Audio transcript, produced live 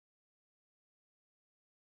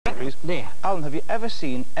please. There. Alan, have you ever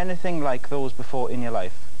seen anything like those before in your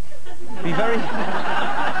life? Be very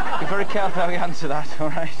careful how you answer that, all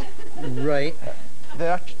right? Right. Do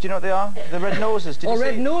you know what they are? The red noses. Did you see?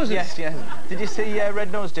 Red noses? Yes, yes. Did you see red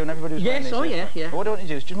nose doing? Everybody was wearing Yes, these, oh yeah, yeah. What I want you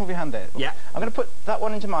to do is just move your hand there. Yeah. I'm going to put that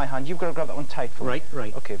one into my hand. You've got to grab that one tight for me. Right,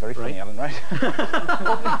 right. Okay, very funny, Alan, right?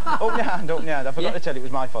 open your hand, open your hand. I forgot to tell you it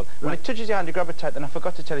was my fault. When it touches your hand, you grab it tight, then I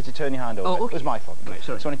forgot to tell you to turn your hand over. Oh, okay. It was my fault. Right,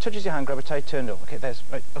 sorry. So when it touches your hand, grab it tight, turn it over. Okay, there's,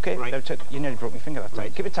 right, okay. Right. You nearly broke my finger that time.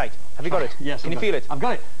 Right. Keep it tight. Have you got it? Yes. Can you feel it? I've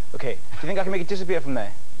got it. Okay. Do you think I can make it disappear from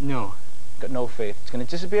there? No. Got no faith. It's going to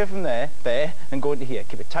disappear from there, and go into here.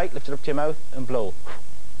 Keep it tight, lift it up to your mouth, and blow.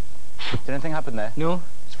 Did anything happen there? No.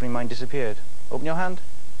 It's when mine disappeared. Open your hand.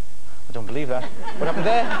 I don't believe that. What happened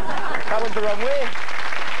there? That went the wrong way.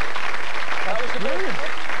 That was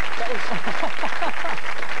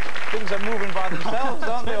the Things are moving by themselves,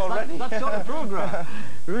 aren't they, already? That's sort of program.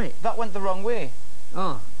 Right. That went the wrong way.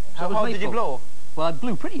 Oh. How hard did you blow? Well, I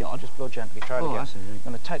blew pretty hard. Just blow gently. Try it again. That's it. Right.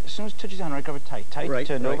 I'm going to tight. As soon as it touches your hand, right, grab it tight. Tight, right,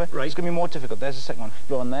 turn over. Right. It's going to be more difficult. There's the second one.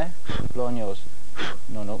 Blow on there. Blow on yours.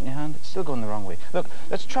 No, open your hand. It's still going the wrong way. Look,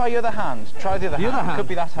 let's try your other hand. Try the other hand. It could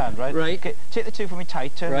be that hand, right? Right. Okay, take the two from me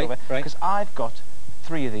tight, turn over. Right. Because I've got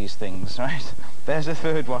 3 of these things, right? There's the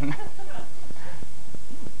third one.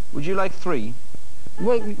 Would you like 3?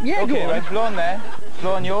 Well, yeah, okay, go on. Right, blow on there.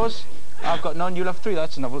 Blow on yours. I've got none. You'll have 3.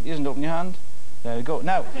 That's enough. You isn't open your hand. There we go.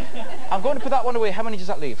 Now, I'm going to put that one away. How many does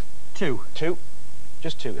that leave? 2. 2.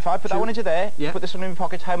 Just 2. If I put that one into there, put this one in my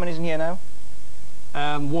pocket, how many's in here now?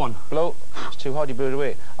 1. Blow. It's too hard, you blew it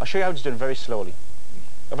away. I'll show you how it's done very slowly.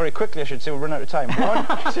 Or very quickly, I should say. We'll run out of time.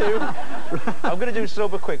 1, 2. I'm going to do slow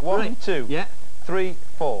but quick. 1, 2, 3,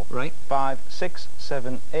 4, 5, 6,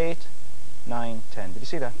 7, 8, 9, 10. Did you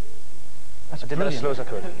see that? That's brilliant. That as slow as I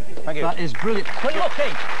could. Thank you. That is brilliant. Quite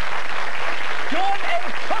lucky. Don't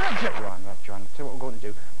encourage it. Right, John. Tell you what we're going to do.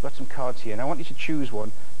 We've got some cards here, and I want you to choose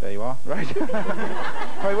one. There you are. Right.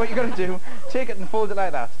 Right. What you're going to do? Take it and fold it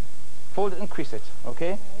like that. Fold it and crease it.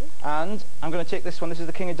 Okay. And I'm going to take this one. This is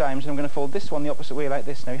the King of Diamonds, and I'm going to fold this one the opposite way like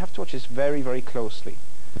this. Now you have to watch this very, very closely.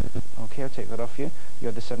 Okay. I'll take that off you. You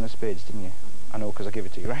had the 7 of Spades, didn't you? I know, because I gave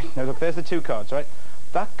it to you. Right. Now look. There's the 2 cards. Right.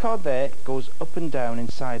 That card there goes up and down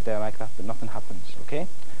inside there like that, but nothing happens. Okay.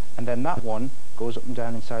 And then that one goes up and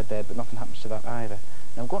down inside there, but nothing happens to that either.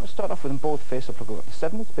 Now I'm going to start off with them both face up. Look, we've got the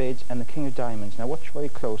 7 of Spades and the King of Diamonds. Now watch very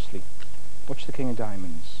closely. Watch the King of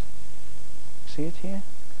Diamonds. See it here?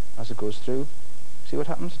 As it goes through. See what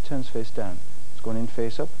happens? It turns face down. It's going in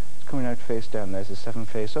face up. It's coming out face down. There's the 7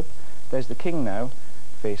 face up. There's the King now,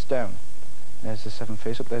 face down. There's the 7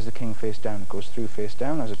 face up. There's the King face down. It goes through face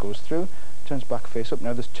down. As it goes through, turns back face up.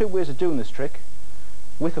 Now there's 2 ways of doing this trick.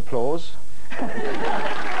 With applause. Or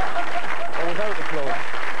without applause.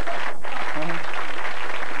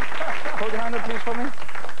 Hold your hand up please for me.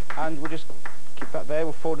 And we'll just keep that there.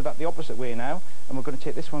 We'll fold that the opposite way now. And we're going to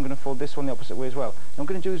take this one, I'm going to fold this one the opposite way as well. And I'm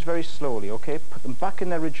going to do this very slowly, okay? Put them back in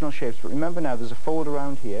their original shapes. But remember now, there's a fold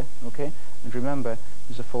around here, okay? And remember,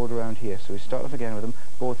 there's a fold around here. So we start off again with them.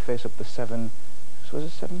 Both face up the 7. So is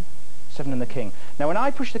it 7? 7 and the King. Now when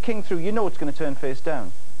I push the King through, you know it's going to turn face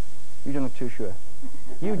down. You don't look too sure.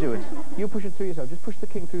 You do it. You push it through yourself. Just push the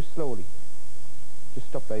King through slowly. Just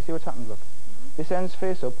stop there. See what's happened, look. This end's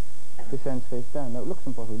face up, this end's face down. Now it looks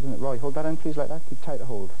impossible, doesn't it? Roy, hold that end please like that. Keep tight a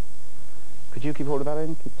hold. Could you keep hold of that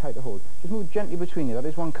end? Keep tight a hold. Just move gently between you. That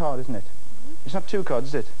is 1 card, isn't it? It's not 2 cards,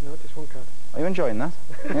 is it? No, just 1 card. Are you enjoying that?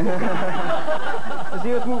 Is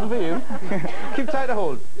the earth moving for you? Keep tight a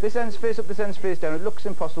hold. This end's face up, this end's face down. It looks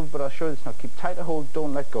impossible, but I'll show you it's not. Keep tight a hold,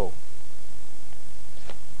 don't let go.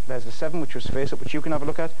 There's the 7, which was face up, which you can have a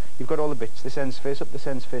look at. You've got all the bits. This end's face up, this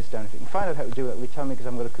end's face down. If you can find out how to do that, will you tell me, because I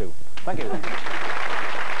haven't got a clue. Thank you. Thank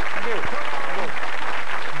you.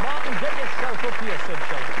 Martin, get yourself up here,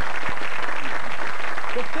 sunshine.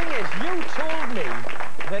 The thing is, you told me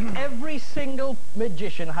that every single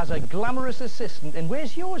magician has a glamorous assistant, and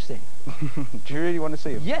where's yours then? Do you really want to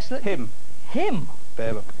see him? Yes. Him. Him?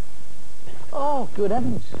 There, look. Oh, good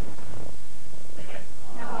heavens.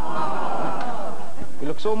 He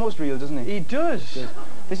looks almost real, doesn't he? He does.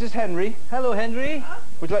 This is Henry. Hello, Henry.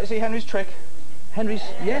 Would you like to see Henry's trick? Henry's,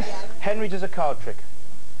 yes. Henry does a card trick.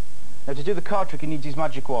 Now to do the card trick he needs his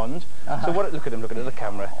magic wand. So what, look at him, look at the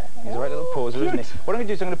camera. He's a right little poser, isn't he? What I'm going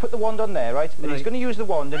to do is I'm going to put the wand on there, right? And he's going to use the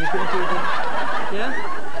wand and he's going to do the...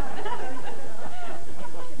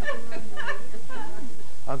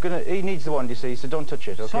 Yeah? He needs the wand, you see, so don't touch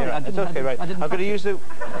it, okay? Sorry, right? It's okay, right. I'm going to use the...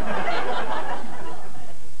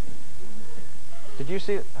 Did you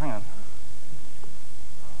see it? Hang on.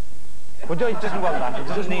 Well, no, it doesn't want that. It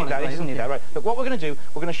doesn't need that. It doesn't need that. Right. Look, what we're going to do,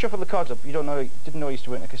 we're going to shuffle the cards up. You didn't know I used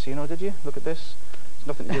to work in a casino, did you? Look at this. It's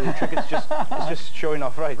nothing to do with the trick, it's just showing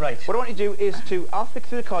off, right? Right. What I want you to do is I'll flick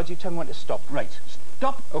through the cards, you tell me when to stop. Right.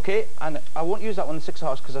 Stop. Okay, and I won't use that one, the 6 of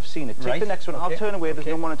hearts, because I've seen it. Take the next one, I'll turn away, there's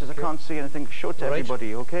no monitors, I can't see anything. Show it to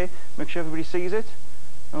everybody, okay? Make sure everybody sees it.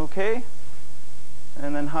 Okay.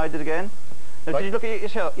 And then hide it again. Now, did you look at it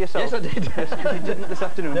yourself? Yes, I did. Yes, you didn't this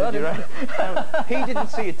afternoon, no, did you, right? He didn't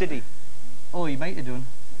see it, did he? Oh, he might have done.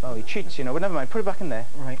 Oh, he cheats, you know, but never mind, put it back in there.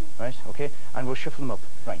 Right. Right, okay, and we'll shuffle them up.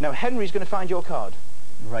 Right. Now, Henry's going to find your card.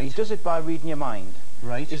 Right. He does it by reading your mind.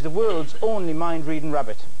 Right. He's the world's only mind-reading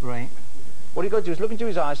rabbit. Right. What you've got to do is look into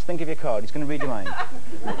his eyes, think of your card. He's going to read your mind.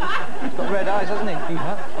 He's got red eyes, hasn't he?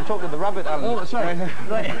 I'm talking to the rabbit, Alan. Oh, that's right.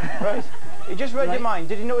 Right. He just read your mind.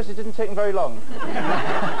 Did you notice it didn't take him very long?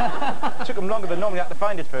 It took him longer than normally. I had to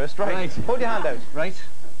find it first. Right. Hold your hand out. Right.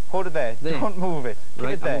 Hold it there. Don't move it. Keep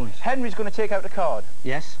it there. Henry's going to take out a card.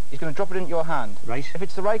 Yes. He's going to drop it into your hand. Right. If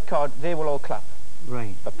it's the right card, they will all clap.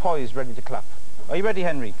 Right. They're poised, ready to clap. Are you ready,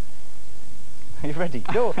 Henry? Are you ready?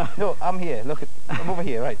 No, no, I'm here. Look, I'm over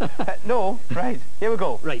here, right. No, right. Here we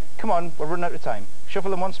go. Right. Come on, we're running out of time.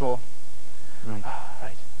 Shuffle them once more. Right.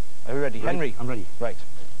 Right. Are we ready? Right. Henry? I'm ready. Right.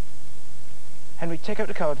 Henry, take out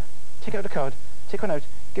the card. Take out the card. Take one out.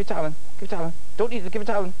 Give it to Alan. Give it to Alan. Don't eat it. Give it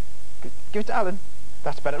to Alan. Give it to Alan.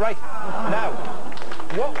 That's better. Right. Now,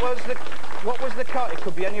 what was the card? It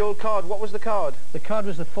could be any old card. What was the card? The card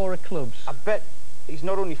was the 4 of clubs. I bet he's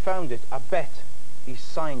not only found it, I bet he's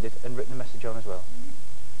signed it and written a message on as well.